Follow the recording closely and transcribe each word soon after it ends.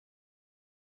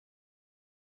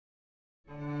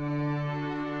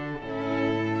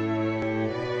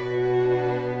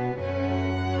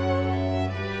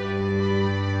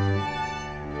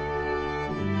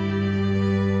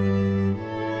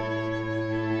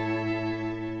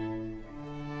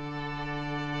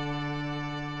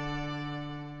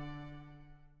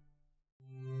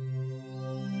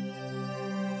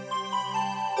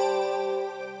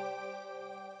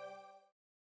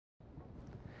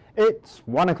It's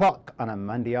 1 o'clock on a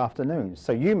Monday afternoon,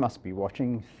 so you must be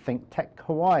watching Think Tech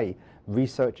Hawaii,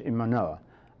 Research in Manoa.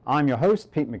 I'm your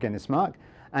host, Pete Mouginis-Mark,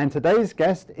 and today's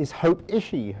guest is Hope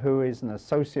Ishii, who is an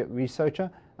associate researcher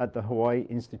at the Hawaii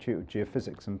Institute of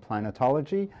Geophysics and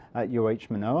Planetology at UH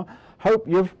Manoa. Hope,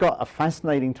 you've got a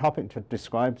fascinating topic to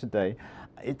describe today.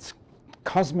 It's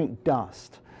cosmic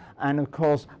dust, and of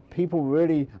course, people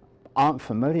really aren't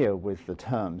familiar with the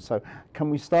term. So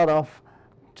can we start off,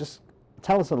 just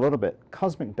tell us a little bit,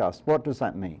 cosmic dust, what does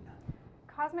that mean?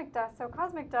 Cosmic dust, so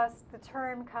cosmic dust, the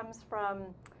term comes from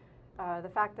the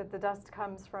fact that the dust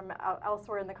comes from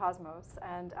elsewhere in the cosmos,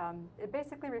 and it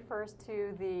basically refers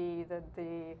to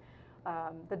the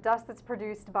dust that's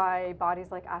produced by bodies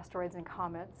like asteroids and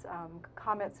comets.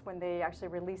 Comets, when they actually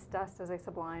release dust as a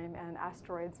sublime, and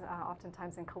asteroids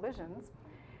oftentimes in collisions.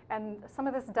 And some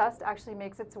of this dust actually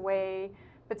makes its way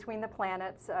between the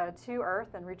planets to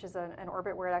Earth and reaches an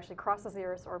orbit where it actually crosses the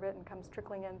Earth's orbit and comes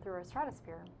trickling in through our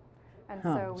stratosphere. And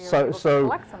so we are able to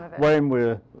collect some of it. When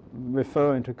we're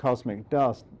referring to cosmic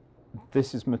dust,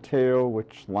 this is material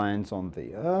which lands on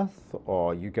the Earth,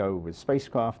 or you go with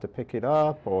spacecraft to pick it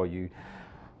up, or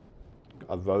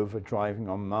a rover driving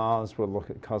on Mars will look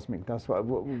at cosmic dust.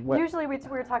 Usually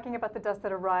we're talking about the dust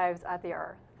that arrives at the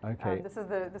Earth. Okay. This is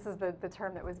the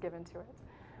term that was given to it.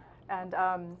 And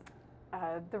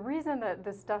the reason that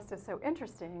this dust is so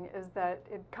interesting is that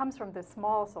it comes from the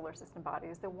small solar system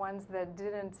bodies, the ones that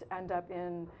didn't end up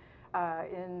in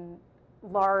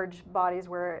large bodies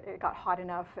where it got hot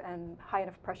enough and high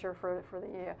enough pressure for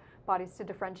the bodies to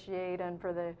differentiate and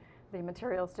for the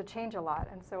materials to change a lot.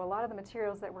 And so a lot of the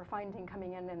materials that we're finding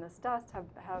coming in this dust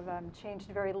have changed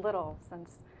very little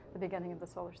since the beginning of the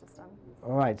solar system.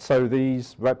 All right, so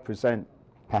these represent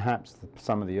perhaps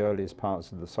some of the earliest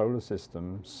parts of the solar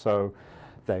system. So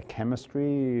their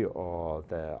chemistry, or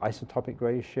their isotopic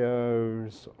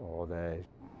ratios, or their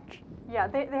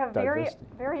they have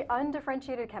very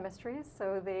undifferentiated chemistries.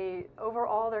 So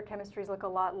overall their chemistries look a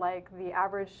lot like the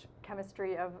average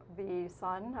chemistry of the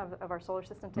sun, of our solar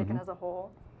system taken as a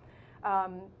whole.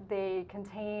 They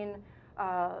contain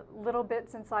little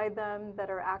bits inside them that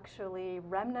are actually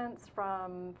remnants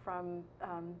from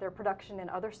their production in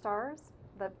other stars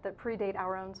that predate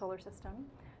our own solar system,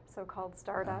 so-called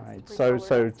stardust. Right.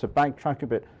 So to backtrack a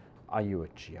bit, are you a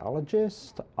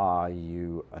geologist? Are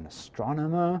you an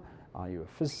astronomer? Are you a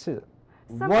physicist?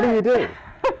 What do you do?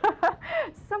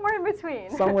 Somewhere in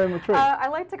between. Somewhere in between. I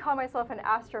like to call myself an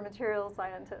astromaterial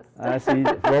scientist. I see,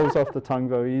 it rolls off the tongue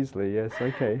very easily, yes,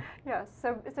 okay. Yes,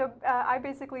 so I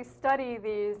basically study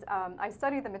these, I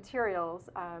study the materials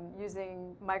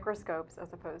using microscopes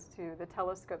as opposed to the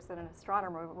telescopes that an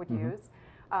astronomer would use.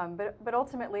 But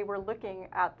ultimately we're looking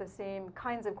at the same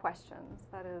kinds of questions.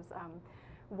 That is,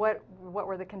 what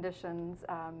were the conditions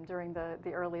during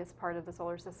the earliest part of the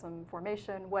solar system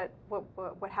formation? What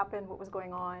happened? What was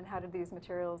going on? How did these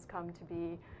materials come to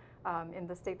be in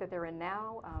the state that they're in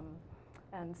now?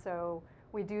 And so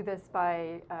we do this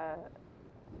by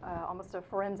almost a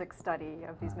forensic study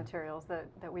of these materials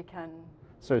that we can.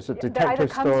 So it's a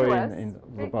detective story in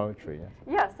laboratory, yes?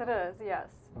 Yes, it is, yes.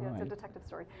 Right. It's a detective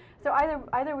story. So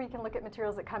either we can look at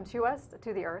materials that come to us,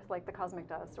 to the Earth, like the cosmic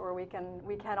dust, or we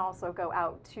can also go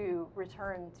out to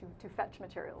return to fetch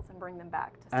materials and bring them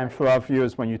back to study. And for our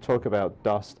viewers, when you talk about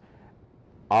dust,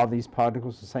 are these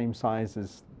particles the same size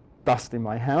as dust in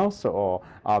my house, or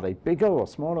are they bigger or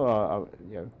smaller? Or,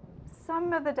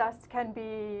 Some of the dust can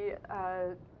be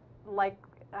like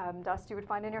dust you would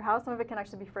find in your house. Some of it can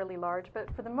actually be fairly large, but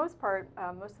for the most part,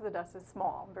 most of the dust is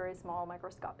small, very small,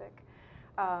 microscopic.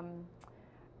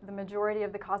 The majority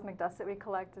of the cosmic dust that we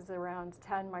collect is around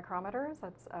 10 micrometers.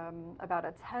 That's about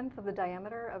 1/10 of the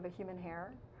diameter of a human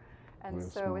hair. And Real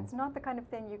so small. it's not the kind of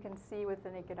thing you can see with the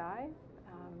naked eye.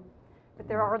 But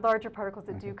there are larger particles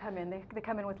that do come in. They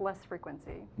come in with less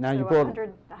frequency. Now so you a brought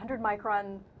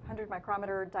 100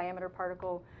 micrometer diameter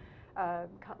particle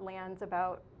lands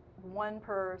about 1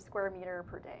 per square meter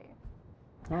per day.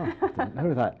 Oh, didn't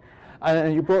know that.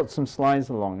 And you brought some slides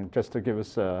along just to give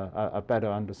us a better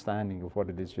understanding of what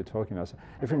it is you're talking about. So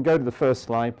if we can go to the first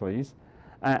slide, please.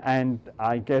 And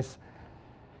I guess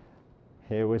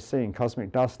here we're seeing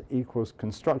cosmic dust equals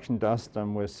construction dust,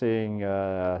 and we're seeing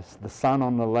the sun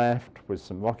on the left with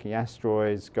some rocky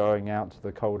asteroids going out to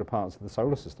the colder parts of the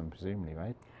solar system, presumably,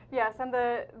 right? Yes, and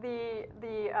the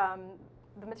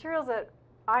materials that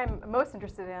I'm most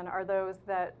interested in are those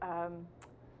that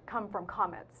come from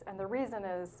comets, and the reason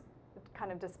is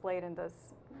kind of displayed in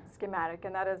this schematic,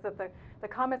 and that is that the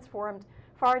comets formed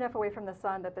far enough away from the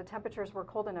sun that the temperatures were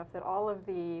cold enough that all of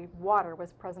the water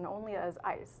was present only as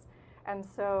ice. And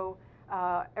so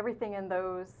everything in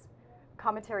those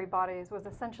cometary bodies was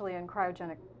essentially in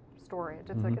cryogenic storage.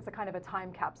 It's like it's a kind of a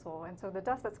time capsule, and so the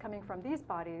dust that's coming from these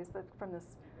bodies, from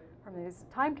these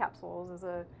time capsules,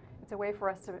 it's a way for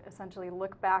us to essentially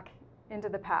look back into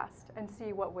the past and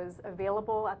see what was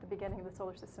available at the beginning of the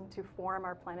solar system to form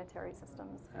our planetary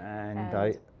systems.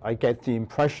 And I get the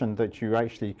impression that you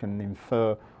actually can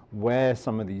infer where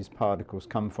some of these particles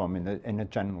come from in a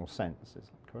general sense. Is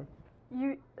that correct?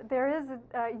 There is,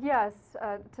 yes,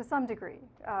 to some degree.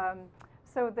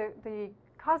 So the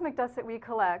cosmic dust that we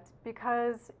collect,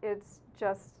 because it's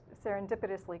just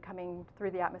serendipitously coming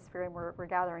through the atmosphere and we're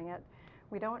gathering it,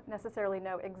 we don't necessarily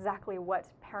know exactly what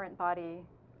parent body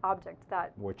object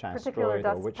that particular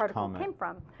dust particle came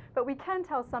from. But we can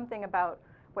tell something about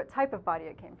what type of body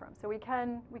it came from. So we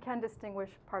can distinguish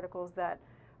particles that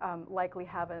likely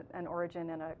have an origin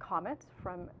in a comet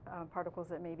from particles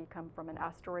that maybe come from an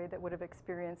asteroid that would have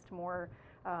experienced more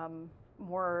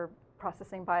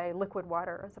processing by liquid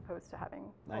water as opposed to having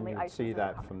only ice. And you see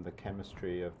that from the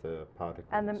chemistry of the particles.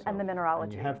 And the mineralogy.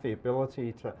 And you have the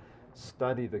ability to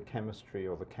study the chemistry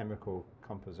or the chemical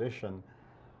composition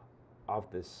of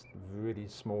this really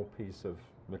small piece of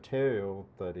material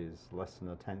that is less than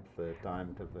 1/10 the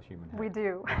diameter of the human head. We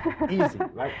do. Easy,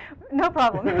 right? No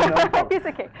problem. No problem. Piece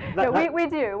of cake. No, we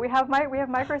do. We have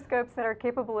microscopes that are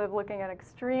capable of looking at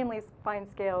extremely fine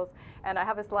scales, and I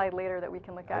have a slide later that we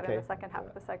can look at in the second half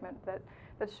of the segment that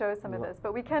shows some of this.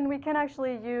 But we can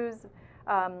actually use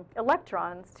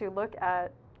electrons to look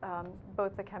at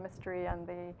both the chemistry and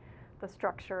the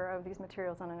structure of these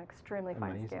materials on an extremely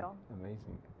fine scale.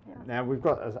 Amazing. Yeah. Now we've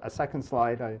got a second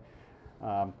slide.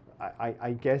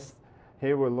 I guess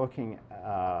here we're looking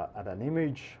at an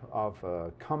image of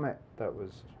a comet that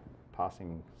was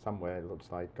passing somewhere. It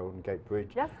looks like Golden Gate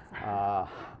Bridge. Yes.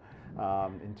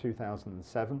 In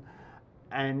 2007.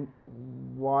 And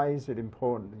why is it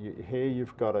important? Here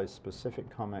you've got a specific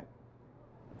comet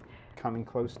coming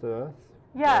close to Earth.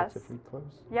 Yes. Relatively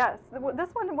close. Yes.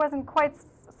 This one wasn't quite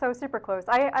so super close.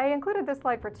 I included this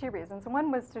slide for two reasons.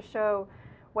 One was to show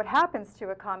what happens to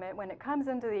a comet when it comes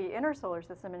into the inner solar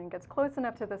system and gets close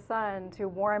enough to the sun to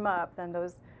warm up. Then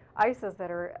those ices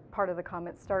that are part of the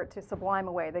comet start to sublime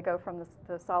away. They go from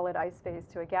the solid ice phase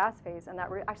to a gas phase, and that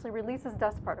actually releases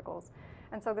dust particles.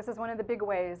 And so this is one of the big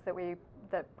ways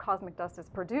that cosmic dust is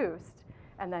produced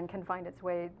and then can find its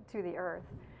way to the Earth.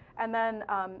 And then,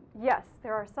 yes,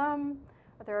 there are some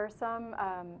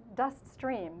dust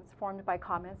streams formed by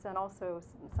comets and also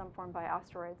some formed by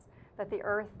asteroids that the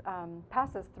Earth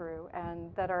passes through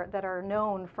and that are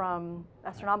known from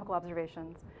astronomical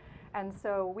observations. And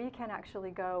so we can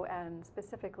actually go and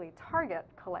specifically target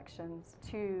collections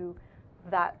to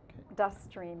that dust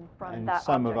stream from and that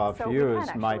some object. of our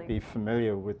viewers might be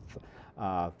familiar with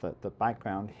the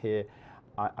background here.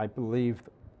 I believe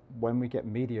when we get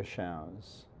meteor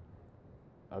showers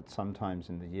at some times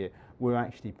in the year, we're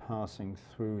actually passing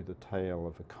through the tail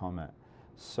of a comet.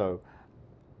 So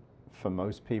for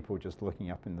most people just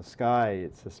looking up in the sky,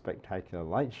 it's a spectacular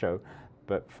light show.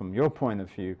 But from your point of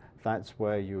view, that's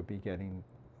where you'll be getting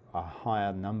a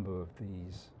higher number of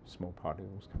these small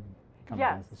particles coming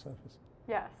down to the surface.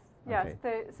 Yes. Yes.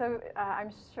 Okay. So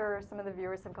I'm sure some of the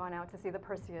viewers have gone out to see the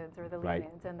Perseids or the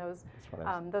Leonids, and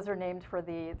those are named for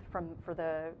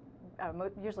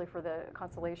usually for the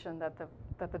constellation that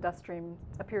the dust stream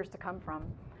appears to come from.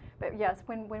 But yes,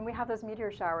 when we have those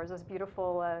meteor showers, those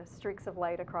beautiful streaks of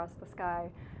light across the sky,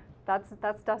 that's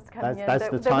dust coming in. That's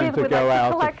the time to go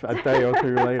out a day or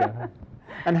two later.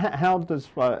 And how does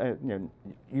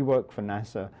you work for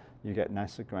NASA? You get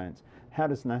NASA grants. How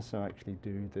does NASA actually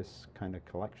do this kind of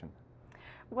collection?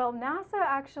 Well, NASA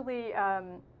actually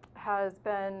has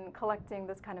been collecting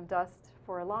this kind of dust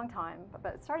for a long time,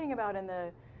 but starting about in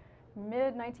the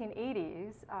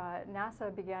mid-1980s,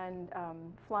 NASA began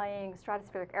flying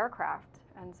stratospheric aircraft.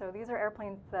 And so these are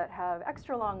airplanes that have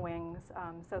extra long wings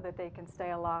so that they can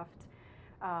stay aloft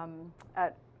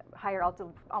at higher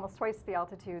altitude, almost twice the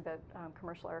altitude that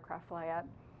commercial aircraft fly at.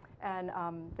 And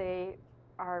they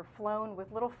are flown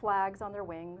with little flags on their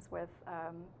wings with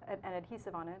an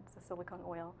adhesive on it, it's a silicone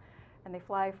oil. And they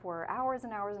fly for hours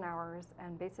and hours and hours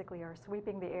and basically are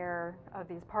sweeping the air of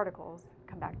these particles,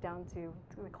 come back down to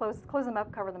close them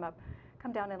up, cover them up,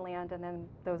 come down and land, and then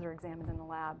those are examined in the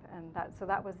lab. And so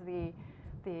that was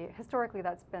historically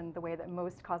that's been the way that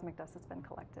most cosmic dust has been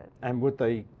collected. And would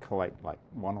they collect like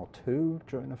one or two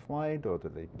during a flight, or do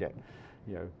they get,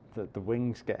 the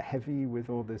wings get heavy with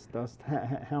all this dust?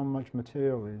 How much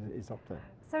material is up there?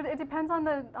 So it depends on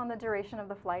the duration of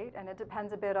the flight, and it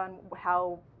depends a bit on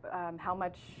how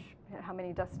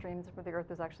many dust streams the Earth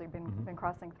has actually been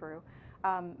crossing through.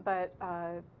 But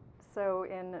So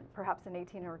in perhaps an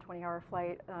 18 or 20-hour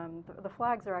flight, the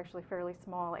flags are actually fairly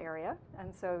small area,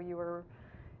 and so you're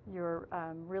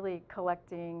really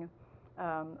collecting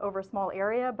over a small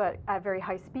area, but at very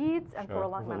high speeds and for a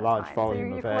long amount of time. Large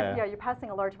volume of air. Yeah, you're passing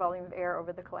a large volume of air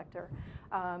over the collector.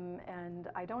 And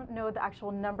I don't know the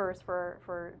actual numbers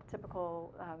for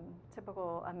typical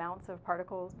amounts of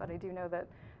particles, but I do know that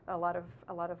a lot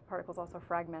of particles also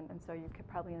fragment, and so you could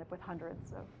probably end up with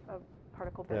hundreds of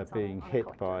particle bits. They're being on a hit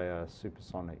collector. by a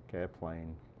supersonic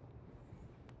airplane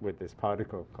with this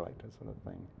particle collector sort of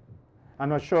thing. I'm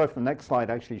not sure if the next slide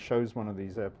actually shows one of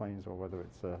these airplanes or whether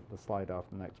it's the slide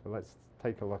after next, but let's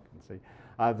take a look and see.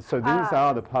 So these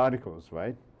are the particles,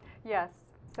 right? Yes.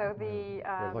 So the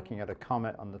we're looking at a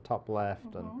comet on the top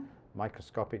left and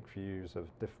microscopic views of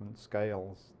different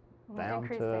scales down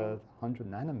to 100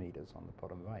 nanometers on the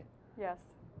bottom right. Yes.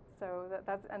 So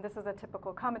and this is a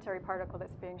typical cometary particle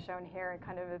that's being shown here,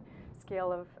 kind of a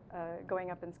scale of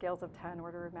going up in scales of 10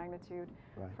 order of magnitude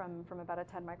from about a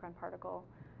 10 micron particle.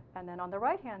 And then on the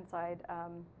right-hand side,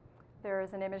 there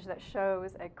is an image that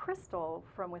shows a crystal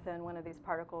from within one of these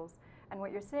particles. And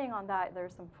what you're seeing on that,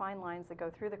 there's some fine lines that go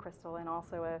through the crystal and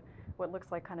also what looks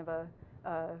like kind of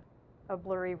a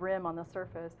blurry rim on the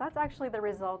surface. That's actually the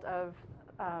result of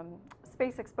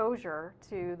space exposure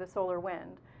to the solar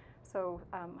wind. So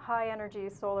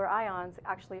high-energy solar ions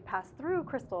actually pass through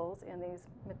crystals in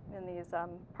these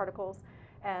particles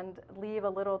and leave a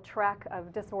little track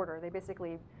of disorder. They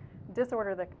basically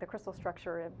disorder the crystal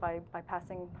structure by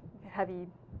passing heavy,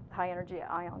 high-energy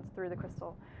ions through the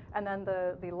crystal. And then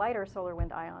the lighter solar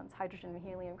wind ions, hydrogen and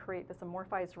helium, create this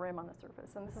amorphized rim on the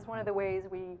surface. And this is one of the ways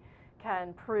we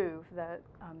can prove that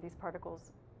these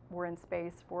particles were in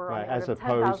space for on the as order of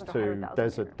 10,000 opposed to to 100,000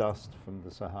 desert years. dust from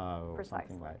the Sahara or Precisely.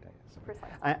 something like that.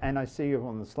 Precisely. And I see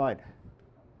on the slide,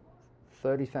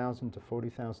 30,000 to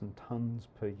 40,000 tons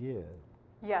per year.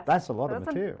 Yes. That's a lot So of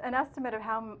that's material. an estimate of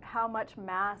how much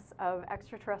mass of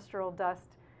extraterrestrial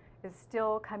dust is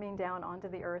still coming down onto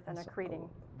the Earth and accreting.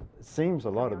 It seems a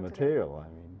lot of onto the- material. I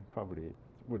mean, probably it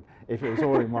would, if it was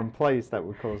all in one place, that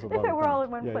would cause a lot of If it were all damage.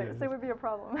 in one Yeah, place, yeah, there would be a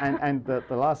problem. And the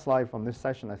last slide from this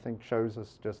session, I think, shows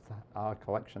us just our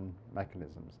collection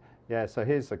mechanisms. Yeah, so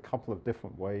here's a couple of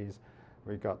different ways.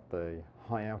 We got the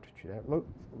high altitude.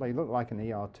 They look like an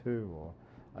ER2 or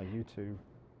a U2.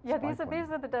 Yeah, these spy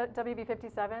are the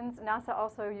WB-57s. NASA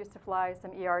also used to fly some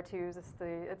ER2s.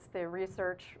 It's the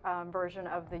research version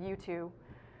of the U2.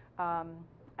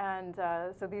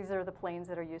 So these are the planes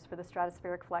that are used for the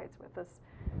stratospheric flights with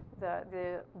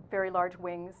the very large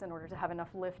wings in order to have enough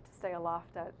lift to stay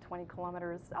aloft at 20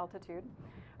 kilometers altitude.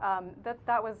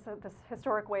 That was this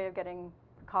historic way of getting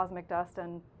cosmic dust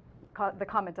and the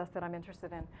comet dust that I'm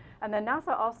interested in. And then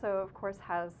NASA also, of course,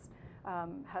 has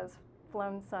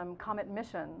flown some comet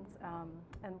missions,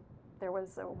 and there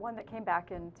was one that came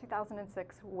back in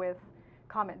 2006 with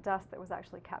comet dust that was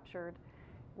actually captured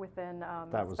within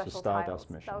that was the special Stardust tiles.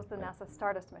 mission. That was the NASA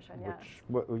Stardust mission, yes.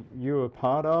 Which you were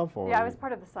part of? Or Yeah, I was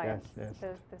part of the science, yes,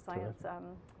 the science,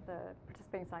 the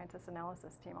participating scientist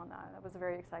analysis team on that. That was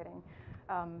very exciting.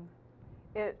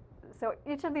 So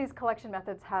each of these collection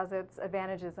methods has its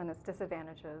advantages and its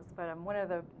disadvantages, but one of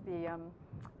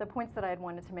the points that I had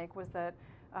wanted to make was that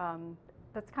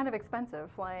that's kind of expensive.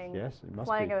 Flying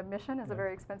a mission is a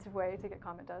very expensive way to get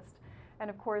comet dust. And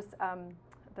of course,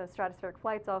 the stratospheric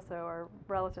flights also are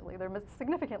they're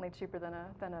significantly cheaper than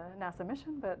a NASA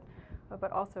mission,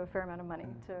 but also a fair amount of money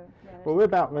to manage. Well, we're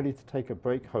about ready to take a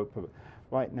break, Hope.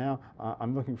 Right now,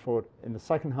 I'm looking forward, in the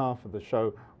second half of the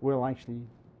show, we'll actually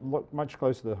look much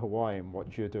closer to Hawaii and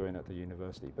what you're doing at the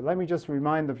university. But let me just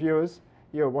remind the viewers,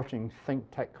 you're watching Think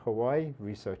Tech Hawaii,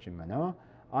 Research in Manoa.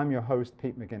 I'm your host,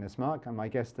 Pete Mouginis-Mark, and my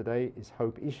guest today is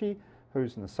Hope Ishii,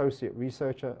 who's an associate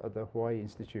researcher at the Hawaii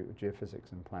Institute of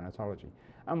Geophysics and Planetology.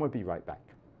 And we'll be right back.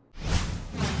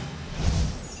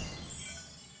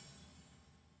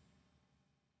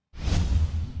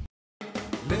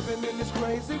 Living in this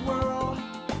crazy world,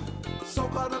 so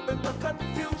caught up in the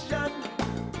confusion,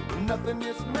 nothing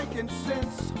is making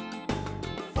sense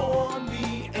for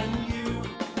me and you.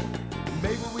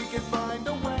 Maybe we can find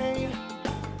a way,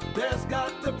 there's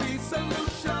got to be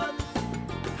solution,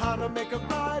 how to make a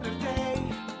brighter day.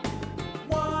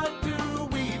 What do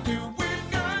we do?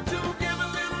 We've got to give a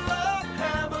little love,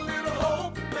 have a little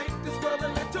hope, make this world a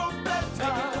little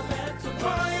better.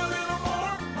 Try a little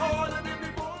more, harder than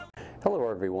before. Hello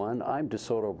everyone, everyone. I'm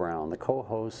DeSoto Brown, the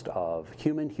co-host of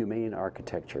Human Humane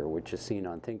Architecture, which is seen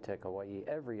on Think Tech Hawaii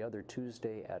every other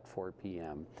Tuesday at 4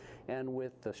 p.m. And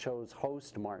with the show's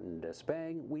host, Martin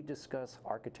Despang, we discuss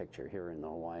architecture here in the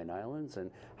Hawaiian Islands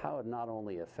and how it not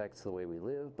only affects the way we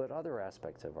live, but other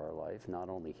aspects of our life, not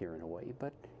only here in Hawaii,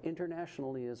 but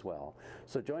internationally as well.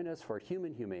 So join us for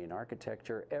Human Humane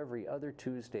Architecture every other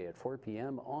Tuesday at 4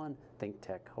 p.m. on Think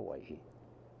Tech Hawaii.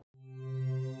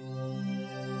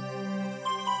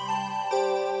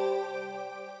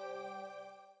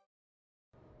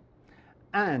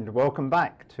 And welcome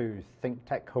back to Think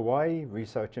Tech Hawaii,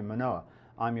 Research in Manoa.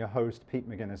 I'm your host, Pete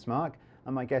Mouginis-Mark,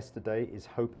 and my guest today is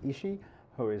Hope Ishii,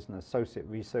 who is an associate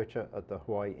researcher at the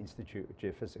Hawaii Institute of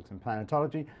Geophysics and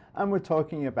Planetology, and we're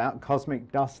talking about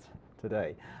cosmic dust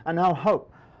today. And now,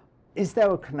 Hope, is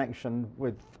there a connection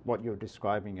with what you're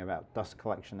describing about dust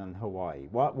collection in Hawaii?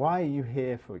 Why are you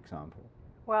here, for example?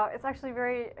 Well, it's actually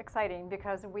very exciting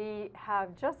because we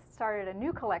have just started a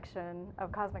new collection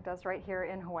of cosmic dust right here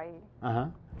in Hawaii.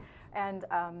 And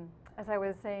as I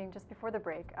was saying just before the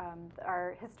break,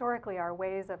 historically our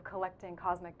ways of collecting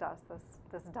cosmic dust,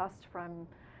 this dust from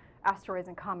asteroids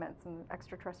and comets and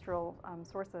extraterrestrial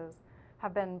sources,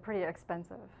 have been pretty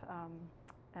expensive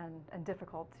and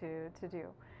difficult to do.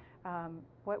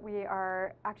 What we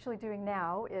are actually doing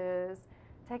now is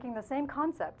taking the same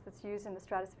concept that's used in the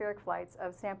stratospheric flights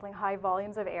of sampling high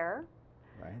volumes of air,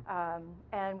 right.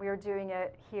 And we are doing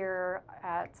it here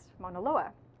at Mauna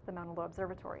Loa, the Mauna Loa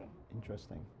Observatory.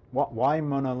 Interesting. Why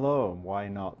Mauna Loa? Why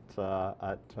not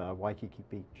at Waikiki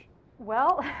Beach?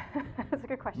 Well, that's a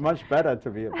good question. Much better to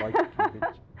be at Waikiki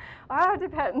Beach. It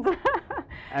depends.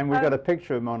 And we've got a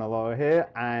picture of Mauna Loa here,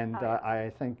 and I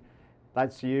think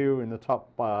that's you in the top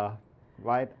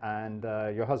right, and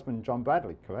your husband John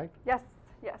Bradley, correct? Yes.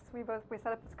 Yes, we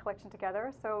set up this collection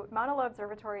together. So Mauna Loa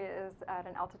Observatory is at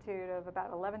an altitude of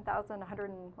about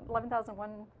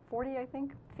 11,140, I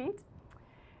think, feet.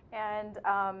 And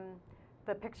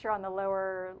the picture on the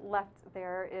lower left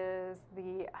there is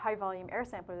the high volume air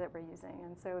sampler that we're using.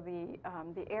 And so the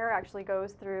air actually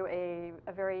goes through a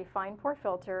very fine pore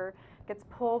filter, gets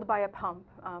pulled by a pump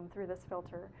through this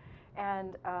filter.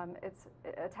 And it's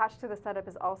attached to the setup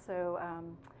is also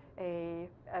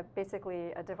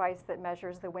basically a device that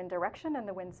measures the wind direction and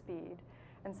the wind speed.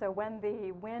 And so when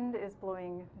the wind is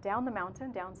blowing down the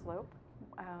mountain, downslope,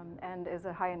 and is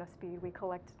a high enough speed, we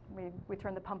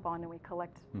turn the pump on and we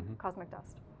collect cosmic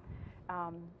dust.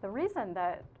 The reason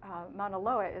that Mauna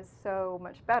Loa is so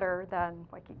much better than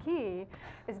Waikiki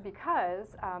is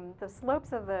because the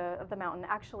slopes of the mountain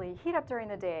actually heat up during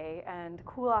the day and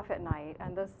cool off at night.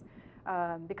 And this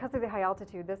because of the high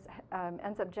altitude, this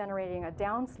ends up generating a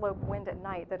downslope wind at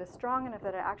night that is strong enough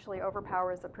that it actually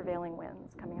overpowers the prevailing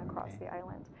winds coming across the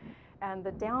island. And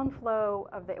the downflow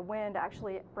of the wind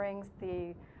actually brings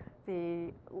the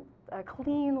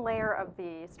clean layer of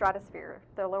the stratosphere.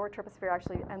 The lower troposphere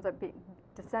actually ends up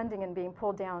descending and being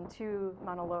pulled down to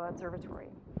Mauna Loa Observatory.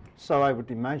 So I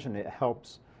would imagine it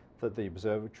helps that the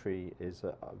observatory is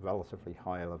at a relatively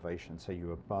high elevation, so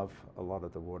you're above a lot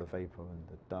of the water vapor and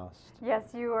the dust.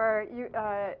 Yes, you are.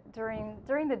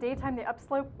 During the daytime, the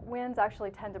upslope winds actually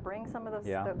tend to bring some of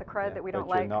the crud that we don't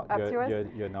like up to us.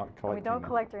 You're not collecting. And we don't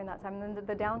collect during that time. And then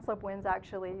the downslope winds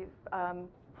actually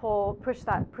push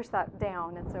that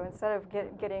down. And so instead of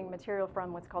getting material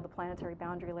from what's called the planetary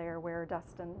boundary layer, where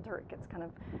dust and dirt gets kind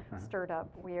of stirred up,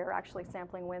 we are actually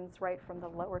sampling winds right from the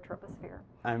lower troposphere.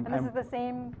 And this is the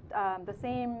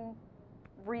same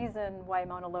reason why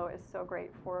Mauna Loa is so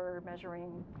great for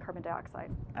measuring carbon dioxide.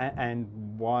 And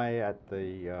why at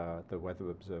the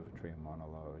Weather Observatory in Mauna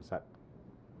Loa? Is that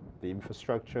the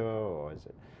infrastructure, or is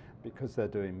it because they're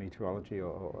doing meteorology,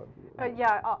 or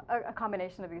yeah, a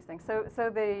combination of these things. So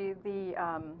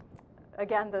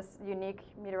again, this unique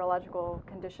meteorological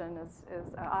condition is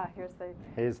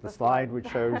here's the slide which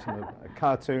shows a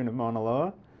cartoon of Mauna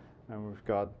Loa, and we've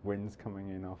got winds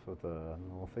coming in off of the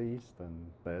northeast,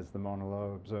 and there's the Mauna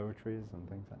Loa observatories and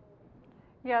things like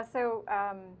that. Yeah. So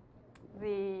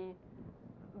this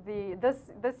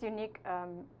unique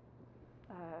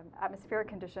atmospheric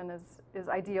condition is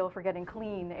ideal for getting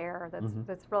clean air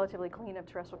that's relatively clean of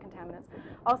terrestrial contaminants.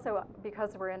 Also,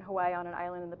 because we're in Hawaii on an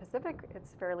island in the Pacific,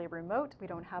 it's fairly remote. We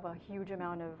don't have a huge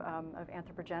amount of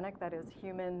anthropogenic, that is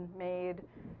human-made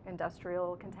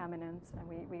industrial contaminants,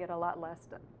 and we get a lot less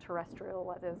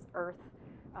terrestrial, that is earth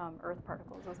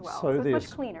particles as well. So it's much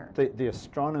cleaner. The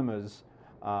astronomers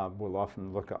will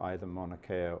often look at either Mauna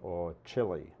Kea or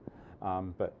Chile.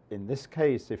 But in this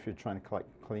case, if you're trying to collect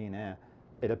clean air,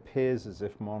 it appears as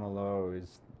if Mauna Loa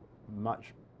is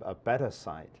much a better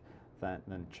site that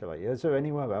than Chile. Is there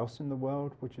anywhere else in the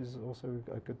world which is also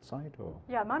a good site? Or?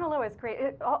 Yeah, Mauna Loa is great.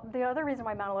 The other reason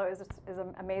why Mauna Loa is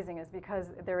amazing is because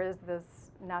there is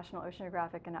this National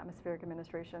Oceanographic and Atmospheric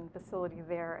Administration facility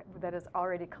there that is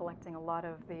already collecting a lot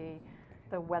of the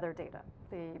weather data,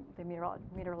 the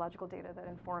meteorological data that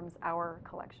informs our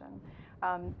collection.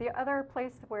 The other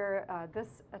place where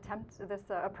this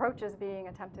approach is being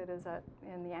attempted is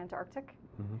in the Antarctic,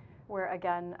 where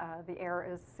again the air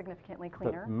is significantly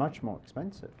cleaner. But much more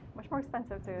expensive. Much more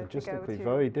expensive to go to. Logistically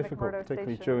very difficult, McMurdo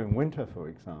particularly Station. during winter, for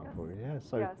example. Yes. Yeah,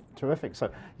 so Yes. terrific. So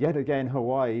yet again,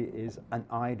 Hawaii is an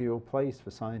ideal place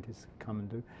for scientists to come and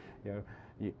do. You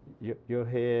know, you're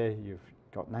here. You've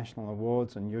got national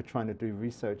awards, and you're trying to do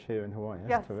research here in Hawaii.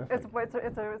 That's terrific.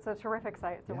 It's a terrific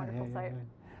site. It's a wonderful site.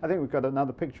 I think we've got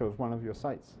another picture of one of your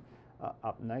sites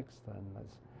up next, and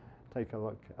let's take a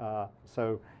look.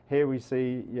 So here we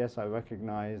see, yes, I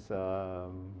recognize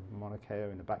Mauna Kea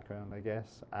in the background, I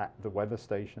guess, at the weather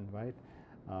station, right?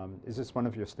 Is this one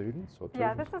of your students? Or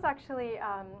Yeah, this is actually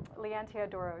Leanne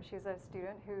Teodoro. She's a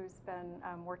student who's been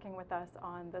working with us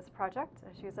on this project.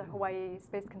 She's a Hawaii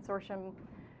Space Consortium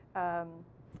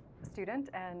student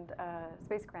and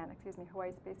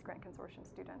Hawaii Space Grant Consortium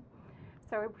student.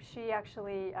 So she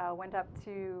actually went up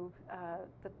to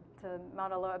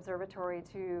Mauna Loa Observatory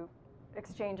to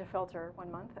exchange a filter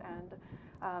one month,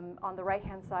 and on the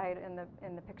right-hand side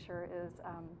in the picture is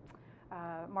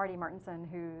Marty Martinson,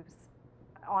 who's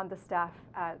on the staff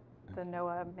at the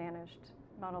NOAA-managed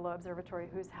Mauna Loa Observatory,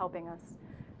 who's helping us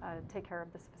take care of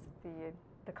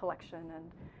the collection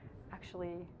and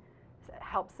actually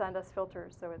help send us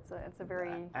filters. So it's a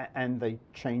very and they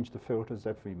change the filters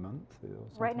every month.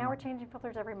 Right now we're changing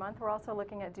filters every month. We're also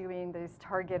looking at doing these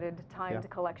targeted timed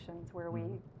collections where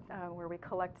we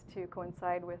collect to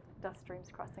coincide with dust streams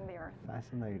crossing the Earth.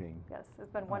 Fascinating. Yes,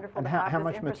 it's been wonderful and to have how this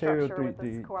much material infrastructure do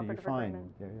with this cooperative you find?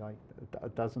 agreement. You know, like a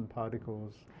dozen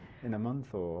particles in a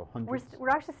month, or hundreds? We're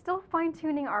actually still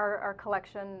fine-tuning our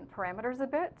collection parameters a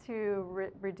bit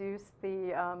to reduce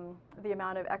the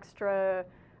amount of extra.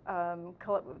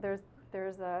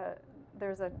 There's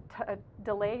a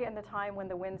delay in the time when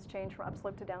the winds change from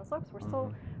upslope to downslopes.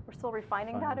 We're still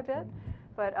refining that a bit,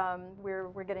 but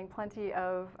we're getting plenty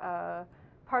of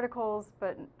particles,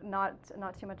 but not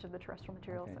too much of the terrestrial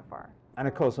material so far. And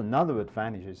of course, another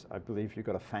advantage is, I believe you've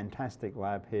got a fantastic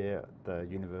lab here at the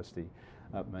University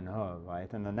at Manoa,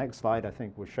 right? And the next slide, I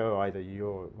think, will show either you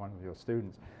or one of your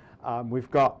students. We've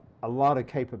got a lot of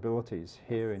capabilities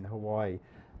here in Hawaii,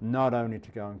 not only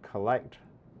to go and collect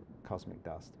cosmic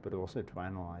dust, but also to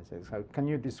analyze it. So can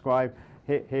you describe,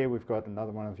 here we've got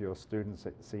another one of your students.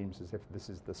 It seems as if this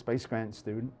is the space grant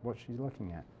student, what she's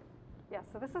looking at. Yes,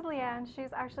 so this is Leanne.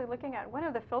 She's actually looking at one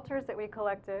of the filters that we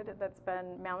collected that's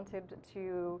been mounted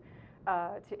to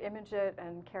image it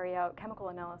and carry out chemical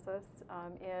analysis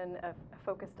in a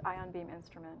focused ion beam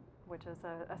instrument, which is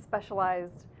a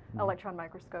specialized electron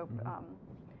microscope,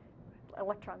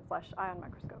 electron/ion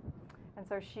microscope. And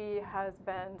so she has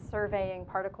been surveying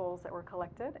particles that were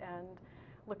collected and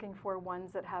looking for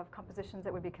ones that have compositions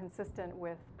that would be consistent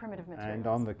with primitive materials. And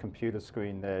on the computer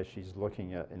screen there, she's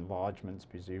looking at enlargements,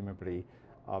 presumably,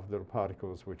 of little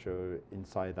particles which are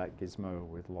inside that gizmo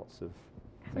with lots of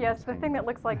things. Yes, the thing that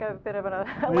looks like a bit of an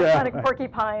electronic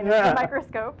porcupine is the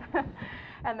microscope.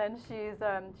 And then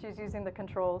she's using the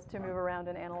controls to move around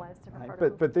and analyze different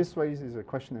particles. But this raises a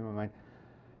question in my mind.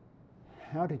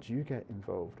 How did you get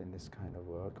involved in this kind of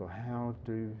work, or how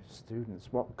do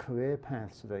students, what career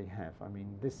paths do they have? I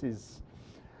mean, this is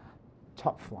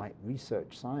top flight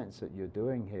research science that you're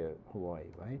doing here at Hawaii,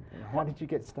 right? How did you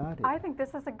get started? I think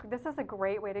this is a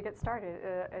great way to get started.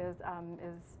 Is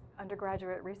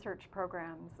undergraduate research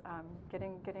programs,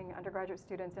 getting undergraduate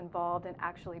students involved in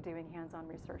actually doing hands-on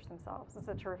research themselves. This is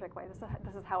a terrific way.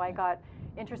 This is how I got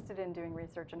interested in doing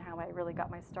research and how I really got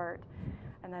my start.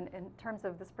 And then in terms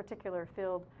of this particular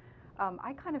field,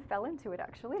 I kind of fell into it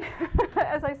actually,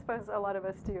 as I suppose a lot of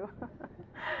us do.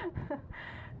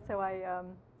 So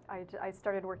I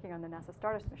started working on the NASA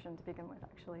Stardust mission to begin with,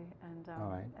 actually,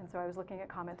 and so I was looking at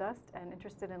comet dust and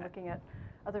interested in looking at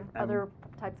other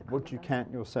types of comet Would you dust.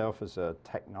 count yourself as a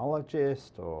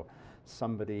technologist or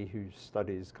somebody who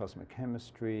studies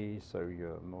cosmochemistry, so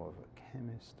you're more of a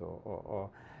chemist,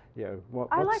 or you know, what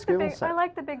skill set? I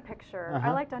like the big picture.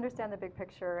 I like to understand the big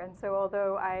picture, and so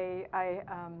although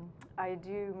I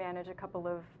do manage a couple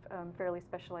of fairly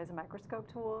specialized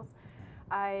microscope tools,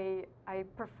 I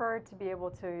prefer to be able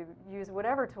to use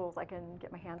whatever tools I can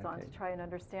get my hands on to try and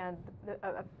understand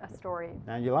a story.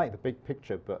 Now, you like the big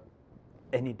picture, but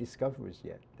any discoveries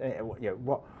yet? You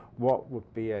know, what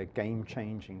would be a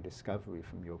game-changing discovery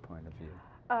from your point of view?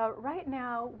 Right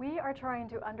now, we are trying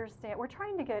to understand, we're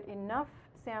trying to get enough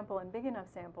sample and big enough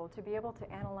sample to be able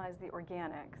to analyze the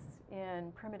organics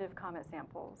in primitive comet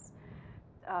samples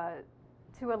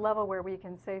to a level where we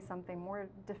can say something more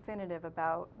definitive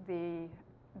about the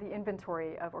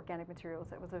inventory of organic materials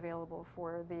that was available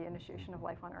for the initiation of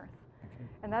life on Earth. Okay.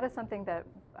 And that is something that,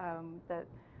 that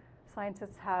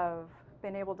scientists have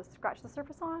been able to scratch the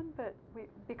surface on, but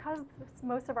because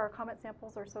most of our comet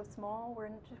samples are so small,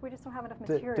 we just don't have enough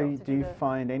material to do you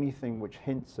find anything which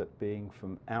hints at being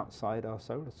from outside our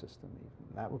solar system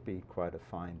even? That would be quite a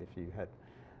find if you had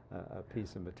a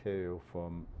piece of material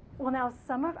from. Well, now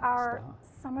some of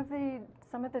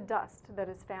the dust that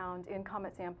is found in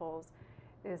comet samples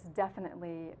is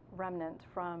definitely remnant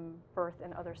from Earth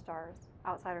and other stars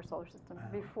outside our solar system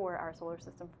before our solar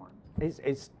system formed.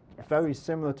 It's Yes. very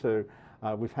similar to,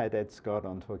 we've had Ed Scott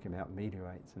on talking about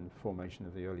meteorites and the formation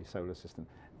of the early solar system.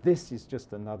 This is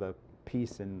just another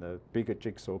piece in the bigger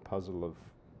jigsaw puzzle of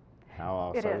how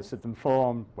our solar system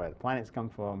formed, where the planets come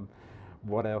from,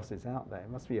 what else is out there. It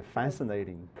must be a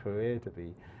fascinating career to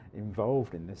be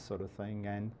involved in this sort of thing,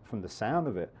 and from the sound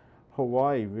of it,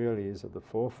 Hawaii really is at the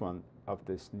forefront of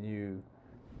this new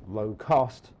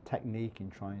low-cost technique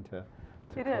in trying to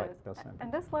collect those samples. And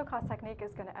this low-cost technique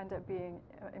is going to end up being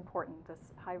important. This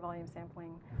high-volume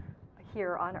sampling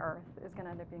here on Earth is going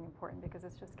to end up being important because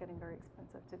it's just getting very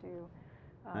expensive to do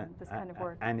this kind of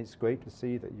work. And it's great to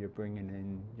see that you're bringing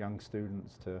in young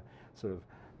students to sort of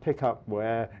pick up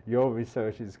where your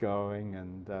research is going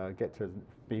and get to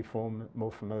be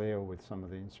more familiar with some of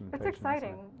the instrumentation. It's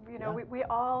exciting. You know, we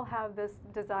all have this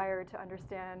desire to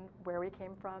understand where we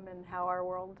came from and how our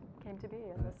world came to be,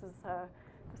 and this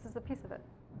is a piece of it.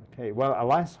 Okay, well,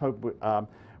 alas, hope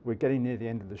we're getting near the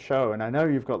end of the show, and I know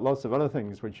you've got lots of other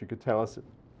things which you could tell us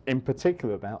in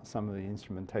particular about some of the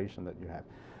instrumentation that you have.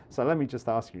 So let me just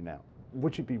ask you now,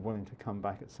 would you be willing to come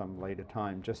back at some later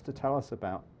time just to tell us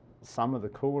about some of the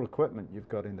cool equipment you've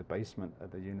got in the basement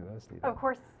at the university? Of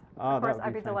course,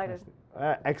 I'd be delighted.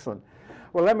 Excellent.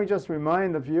 Well, let me just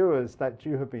remind the viewers that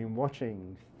you have been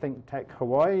watching Think Tech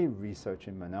Hawaii Research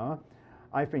in Manoa.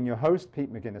 I've been your host,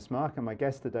 Pete Mouginis-Mark, and my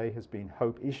guest today has been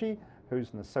Hope Ishii,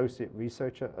 who's an associate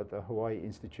researcher at the Hawaii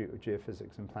Institute of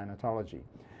Geophysics and Planetology.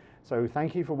 So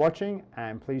thank you for watching,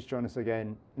 and please join us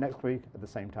again next week at the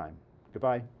same time.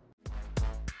 Goodbye.